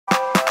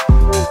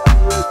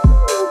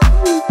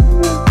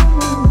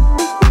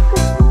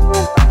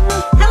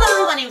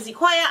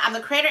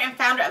creator and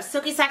founder of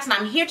Silky Sacks, and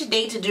I'm here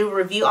today to do a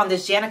review on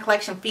this Janet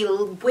Collection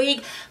Fila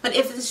wig. But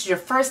if this is your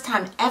first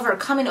time ever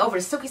coming over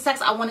to Silky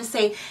Sacks, I want to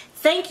say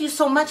thank you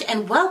so much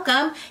and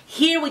welcome.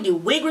 Here we do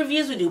wig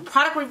reviews, we do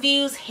product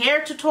reviews,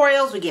 hair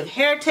tutorials, we give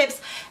hair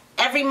tips.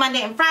 Every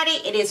Monday and Friday.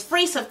 It is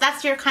free, so if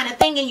that's your kind of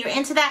thing and you're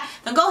into that,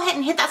 then go ahead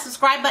and hit that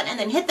subscribe button and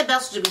then hit the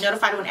bell so you'll be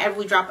notified whenever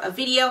we drop a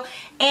video.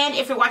 And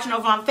if you're watching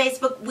over on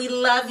Facebook, we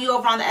love you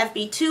over on the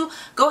FB too.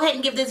 Go ahead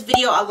and give this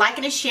video a like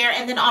and a share,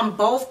 and then on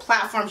both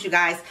platforms, you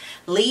guys,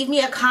 leave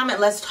me a comment.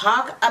 Let's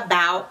talk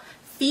about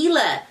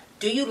Fila.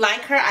 Do you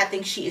like her? I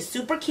think she is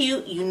super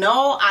cute. You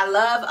know I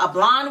love a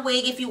blonde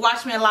wig. If you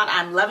watch me a lot,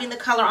 I'm loving the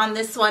color on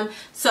this one.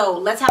 So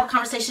let's have a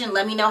conversation and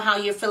let me know how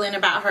you're feeling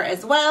about her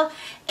as well.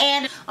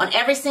 And on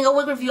every single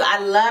wig review, I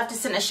love to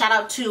send a shout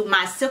out to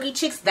my Silky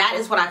chicks. That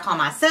is what I call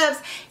my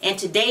subs. And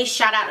today's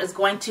shout out is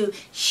going to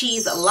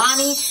She's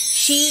Lawnie.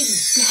 She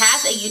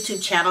has a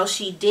YouTube channel.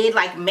 She did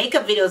like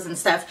makeup videos and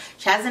stuff.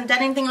 She hasn't done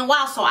anything in a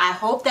while, so I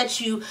hope that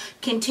you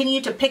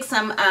continue to pick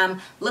some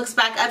looks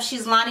back up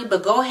She's Lawnie.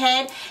 But go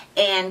ahead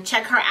and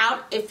check her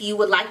out if you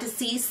would like to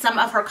see some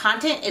of her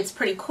content. It's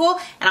pretty cool,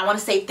 and I want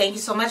to say thank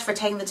you so much for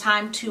taking the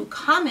time to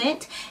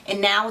comment.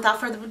 And now, without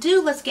further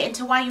ado, let's get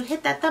into why you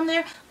hit that thumb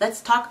there. Let's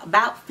talk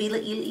about Fila.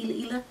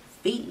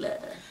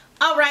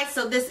 Alright,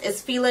 so this is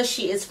Fila.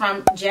 She is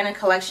from Janet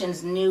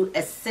Collection's new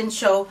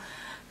Essential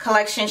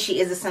collection.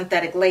 She is a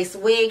synthetic lace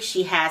wig.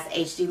 She has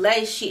HD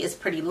lace. She is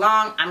pretty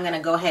long. I'm going to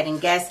go ahead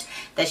and guess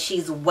that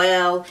she's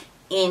well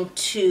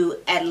into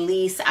at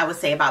least, I would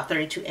say, about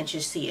 32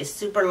 inches. She is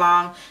super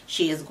long.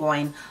 She is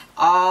going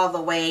all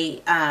the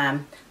way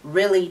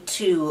really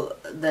to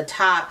the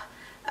top,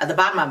 the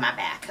bottom of my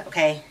back,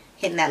 okay?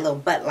 Hitting that little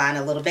butt line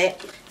a little bit,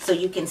 so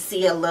you can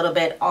see a little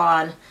bit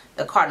on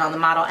the carton on the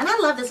model. And I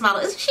love this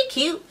model. Isn't she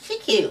cute? She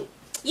cute.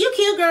 You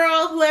cute,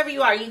 girl. Whoever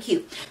you are, you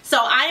cute. So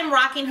I am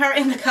rocking her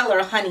in the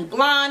color Honey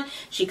Blonde.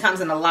 She comes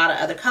in a lot of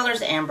other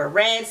colors: amber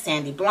red,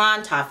 sandy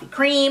blonde, toffee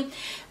cream.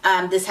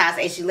 This has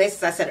HD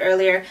lace, as I said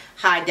earlier,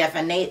 high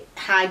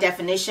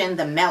definition,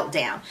 the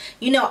meltdown.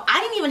 You know,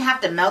 I didn't even have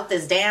to melt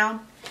this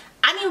down.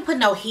 I didn't even put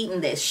no heat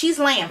in this. She's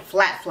laying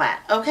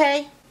flat,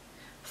 okay?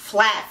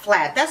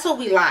 Flat. That's what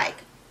we like.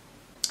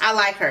 I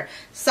like her.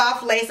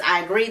 Soft lace, I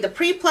agree. The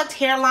pre-plucked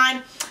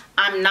hairline,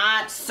 I'm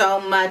not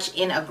so much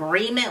in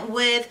agreement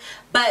with,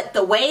 but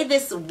the way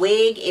this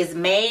wig is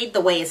made,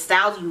 the way it's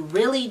styled, you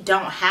really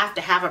don't have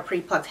to have a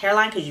pre-plucked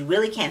hairline because you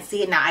really can't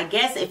see it. Now, I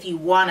guess if you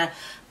want to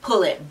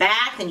pull it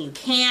back, then you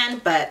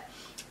can, but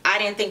I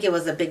didn't think it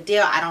was a big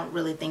deal. I don't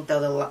really think,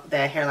 though,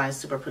 the hairline is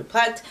super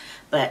pre-plucked,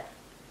 but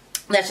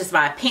that's just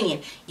my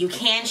opinion. You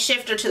can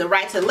shift her to the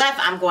right, to the left.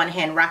 I'm going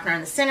ahead and rocking her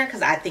in the center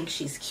because I think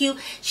she's cute.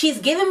 She's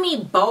giving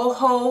me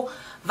boho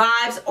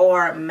vibes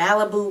or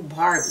Malibu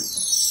Barbie,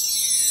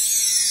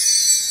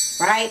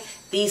 right?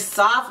 These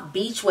soft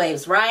beach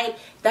waves, right?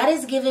 That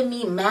is giving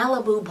me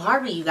Malibu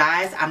Barbie, you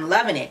guys. I'm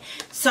loving it.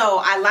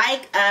 So I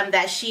like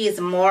that she is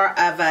more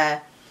of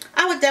a,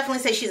 I would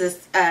definitely say she's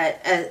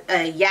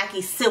a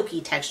yaki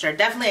silky texture.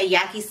 Definitely a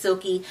yaki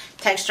silky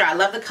texture. I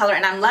love the color,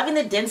 and I'm loving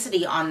the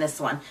density on this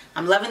one.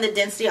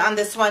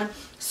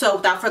 So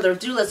without further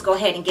ado, let's go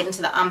ahead and get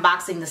into the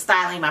unboxing, the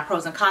styling, my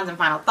pros and cons, and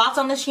final thoughts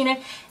on this unit.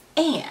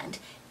 And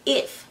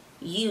if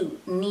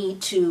you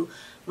need to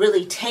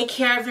really take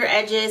care of your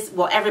edges,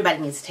 well, everybody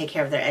needs to take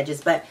care of their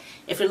edges, but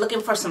if you're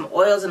looking for some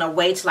oils and a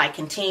way to like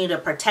continue to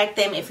protect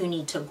them, if you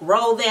need to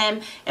grow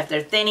them, if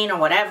they're thinning or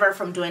whatever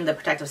from doing the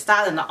protective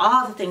style and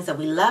all the things that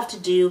we love to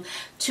do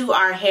to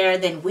our hair,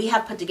 then we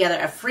have put together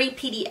a free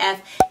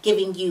PDF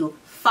giving you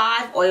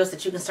 5 oils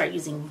that you can start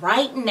using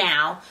right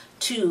now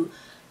to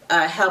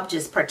help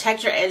just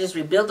protect your edges,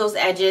 rebuild those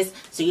edges,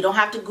 so you don't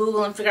have to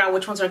Google and figure out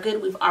which ones are good.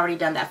 We've already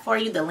done that for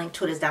you. The link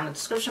to it is down in the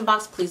description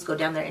box. Please go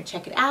down there and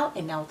check it out.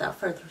 And now, without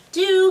further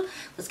ado,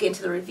 let's get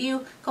into the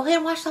review. Go ahead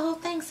and watch the whole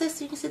thing, sis,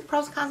 so you can see the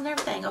pros and cons and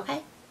everything,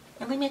 okay?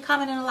 And leave me a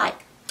comment and a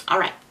like. All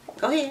right,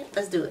 go ahead.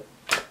 Let's do it.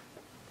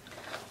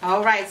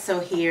 All right, so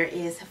here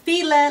is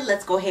Fila.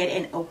 Let's go ahead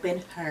and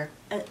open her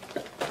up.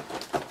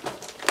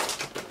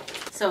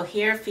 So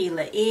here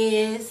Fila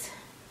is.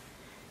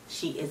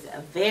 She is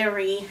a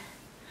very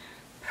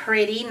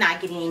pretty,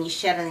 not getting any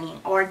shedding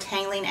or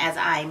tangling as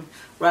I'm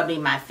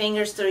rubbing my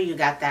fingers through. You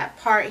got that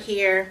part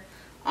here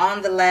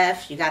on the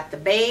left. You got the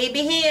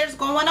baby hairs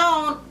going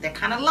on. They're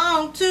kind of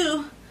long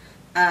too.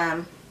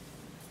 And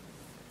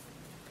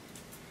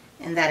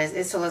that is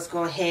it. So let's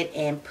go ahead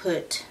and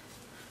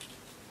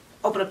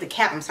open up the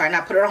cap. I'm sorry,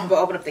 not put it on, but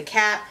open up the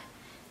cap.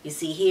 You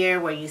see here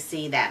where you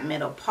see that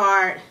middle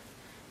part,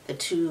 the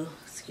two,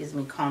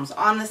 combs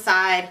on the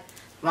side,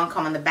 one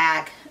comb on the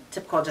back,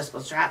 typical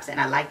adjustable straps,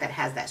 and I like that it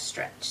has that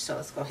stretch. So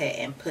let's go ahead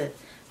and put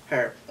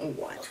her on.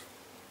 Okay,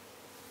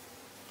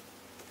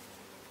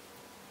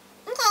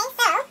 so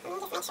let me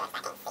just make sure if I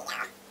can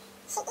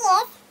see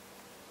y'all.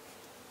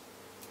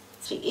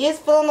 She is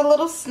feeling a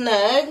little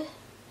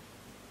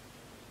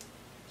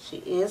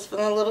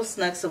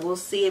snug. So we'll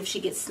see if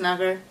she gets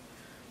snugger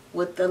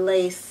with the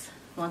lace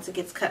once it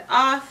gets cut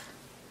off.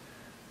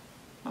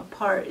 My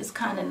part is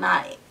kind of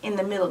not in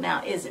the middle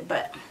now, is it?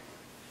 But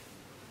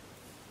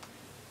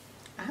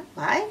I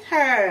like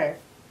her.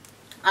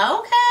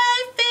 Okay,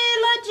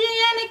 Fila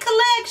Janet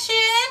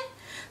Collection.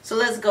 So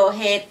let's go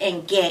ahead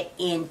and get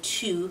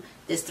into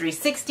this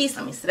 360. So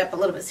let me sit up a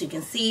little bit so you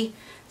can see.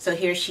 So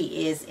here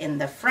she is in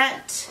the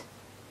front.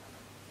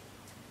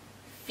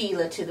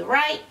 Fila to the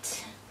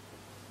right.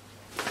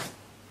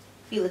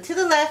 Fila to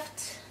the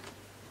left.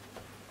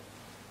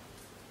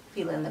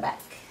 Fila in the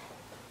back.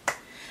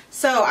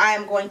 So I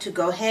am going to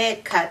go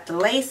ahead, cut the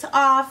lace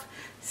off,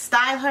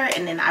 style her,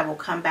 and then I will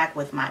come back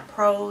with my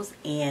pros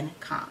and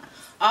cons.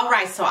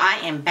 Alright, so I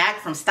am back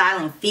from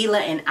styling Fila,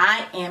 and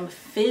I am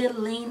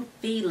feeling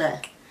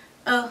Fila.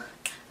 Oh,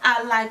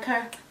 I like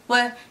her.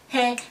 What?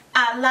 Hey,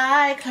 I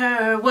like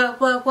her.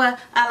 What?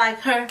 I like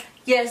her.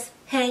 Yes,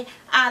 hey,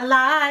 I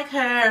like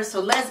her. So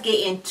let's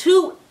get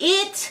into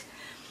it.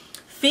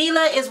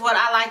 Fila is what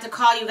I like to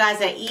call, you guys,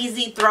 an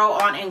easy throw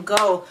on and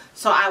go.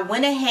 So I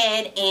went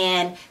ahead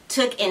and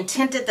took and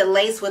tinted the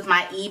lace with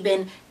my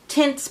Eben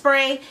tint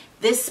spray.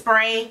 This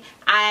spray,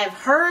 I've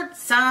heard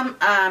some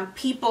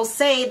people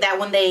say that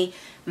when they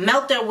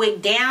melt their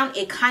wig down,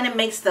 it kind of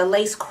makes the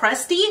lace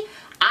crusty.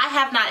 I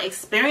have not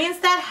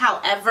experienced that.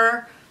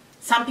 However,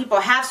 some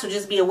people have, so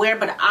just be aware.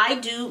 But I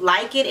do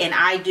like it, and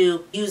I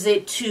do use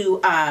it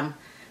to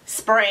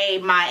spray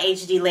my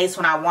HD lace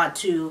when I want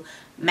to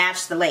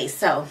match the lace.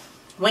 So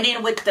went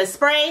in with the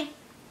spray,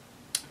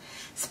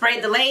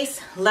 sprayed the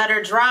lace, let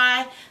her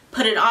dry,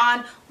 put it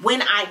on.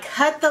 When I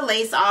cut the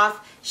lace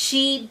off,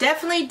 she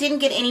definitely didn't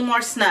get any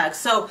more snug.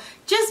 So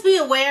just be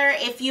aware,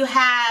 if you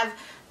have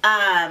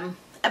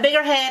a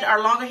bigger head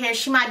or longer hair,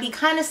 she might be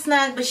kind of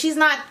snug, but she's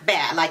not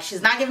bad. Like,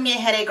 she's not giving me a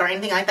headache or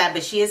anything like that,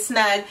 but she is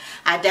snug.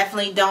 I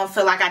definitely don't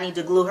feel like I need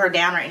to glue her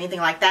down or anything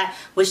like that,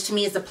 which to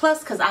me is a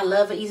plus because I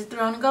love an easy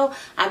throw on and go.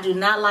 I do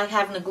not like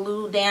having to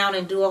glue down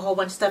and do a whole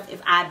bunch of stuff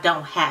if I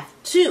don't have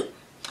to.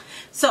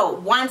 So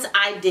once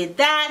I did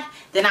that,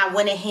 then I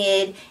went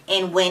ahead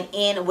and went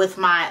in with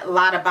my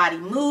Lotta Body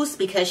Mousse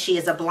because she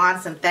is a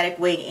blonde synthetic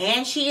wig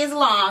and she is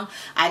long.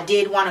 I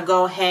did want to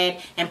go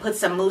ahead and put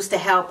some mousse to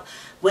help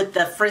with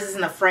the frizzes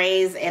and the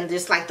frays and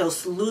just like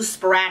those loose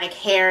sporadic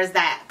hairs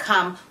that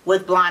come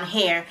with blonde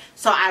hair.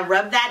 So I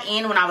rubbed that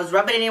in. When I was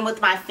rubbing it in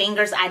with my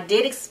fingers, I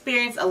did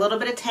experience a little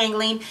bit of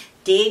tangling.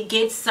 Did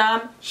get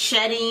some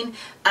shedding.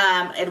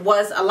 It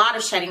was a lot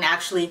of shedding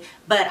actually,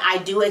 but I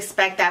do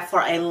expect that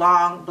for a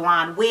long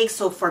blonde wig.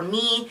 So for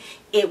me,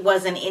 it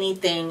wasn't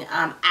anything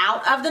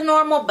out of the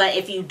normal, but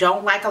if you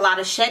don't like a lot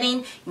of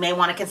shedding, you may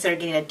want to consider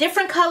getting a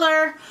different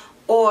color,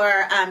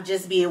 or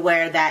just be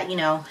aware that, you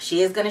know,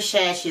 she is going to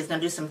shed, she is going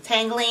to do some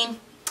tangling.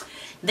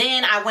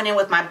 Then I went in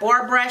with my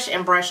boar brush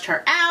and brushed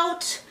her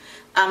out.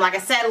 Like I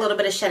said, a little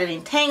bit of shedding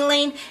and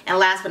tangling. And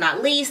last but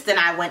not least, then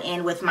I went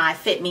in with my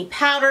Fit Me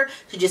powder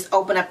to just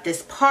open up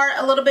this part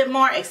a little bit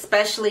more,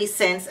 especially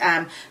since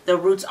the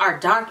roots are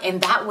dark.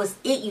 And that was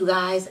it, you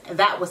guys.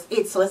 That was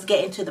it. So let's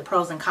get into the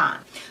pros and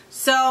cons.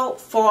 So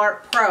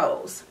for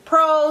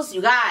pros,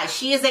 you guys,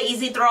 she is an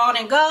easy throw on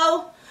and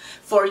go.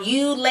 For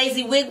you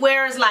lazy wig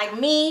wearers like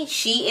me,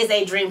 she is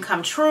a dream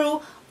come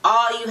true.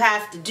 All you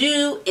have to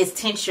do is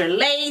tint your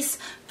lace,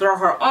 throw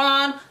her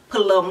on,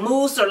 put a little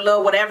mousse or a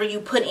little whatever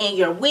you put in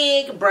your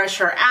wig, brush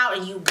her out,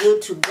 and you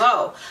good to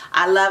go.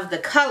 I love the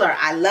color.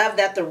 I love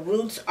that the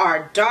roots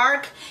are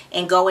dark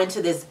and go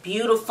into this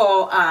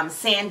beautiful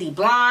sandy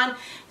blonde.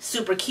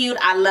 Super cute.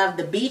 I love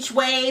the beach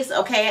waves.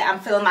 Okay,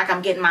 I'm feeling like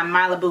I'm getting my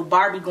Malibu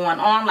Barbie going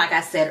on, like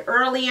I said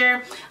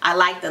earlier. I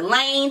like the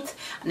length.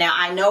 Now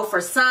I know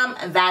for some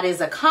that is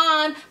a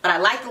con, but I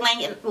like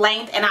the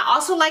length, and I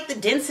also like the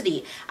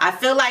density. I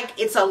feel like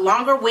it's a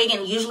longer wig,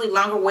 and usually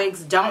longer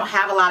wigs don't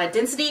have a lot of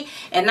density.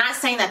 And not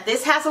saying that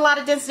this has a lot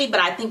of density, but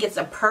I think it's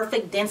a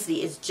perfect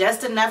density. It's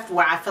just enough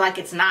where I feel like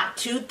it's not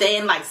too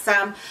thin like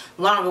some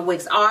longer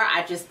wigs are.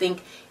 I just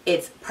think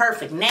it's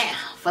perfect. Now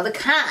for the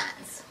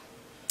cons.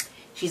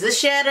 She's a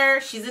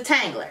shedder, she's a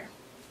tangler.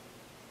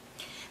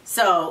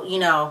 So, you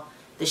know,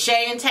 the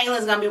shedding and tangling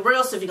is going to be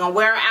real. So if you're going to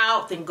wear her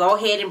out, then go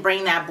ahead and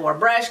bring that boar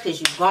brush,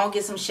 because you're going to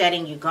get some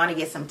shedding, you're going to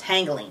get some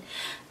tangling.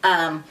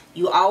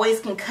 You always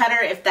can cut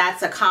her if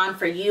that's a con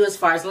for you as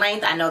far as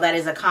length. I know that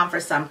is a con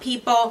for some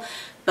people.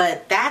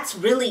 But that's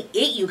really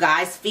it, you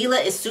guys. Fila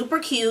is super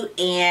cute,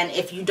 and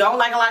if you don't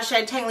like a lot of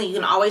shed tangling, you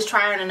can always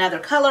try her in another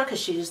color,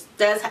 because she just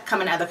does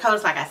come in other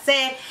colors, like I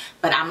said.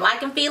 But I'm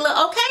liking Fila.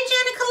 Okay,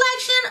 Janet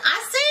Collection,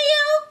 I see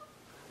you.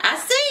 I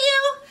see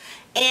you.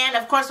 And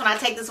of course, when I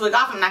take this wig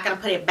off, I'm not going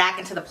to put it back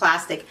into the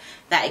plastic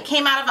that it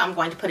came out of. I'm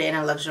going to put it in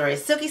a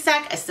luxurious silky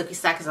sack. A silky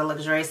sack is a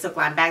luxurious silk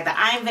line bag that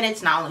I invented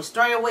to not only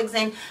store your wigs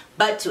in,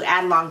 but to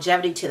add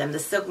longevity to them. The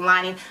silk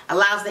lining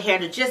allows the hair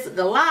to just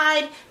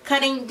glide,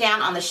 cutting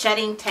down on the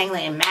shedding,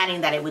 tangling, and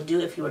matting that it would do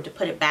if you were to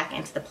put it back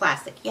into the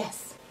plastic.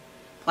 Yes,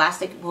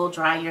 plastic will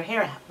dry your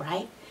hair out,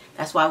 right?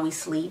 That's why we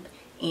sleep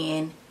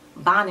in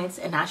bonnets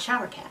and not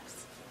shower caps.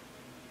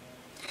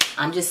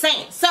 I'm just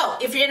saying. So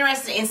if you're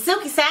interested in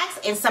silky sacks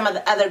and some of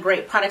the other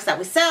great products that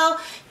we sell,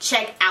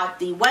 check out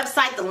the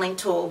website. The link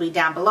to it will be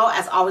down below.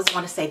 As always, I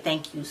want to say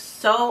thank you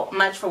so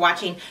much for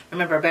watching.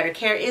 Remember, better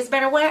care is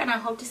better wear, and I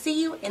hope to see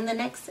you in the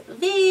next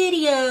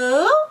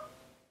video.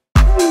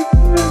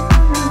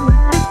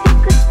 you.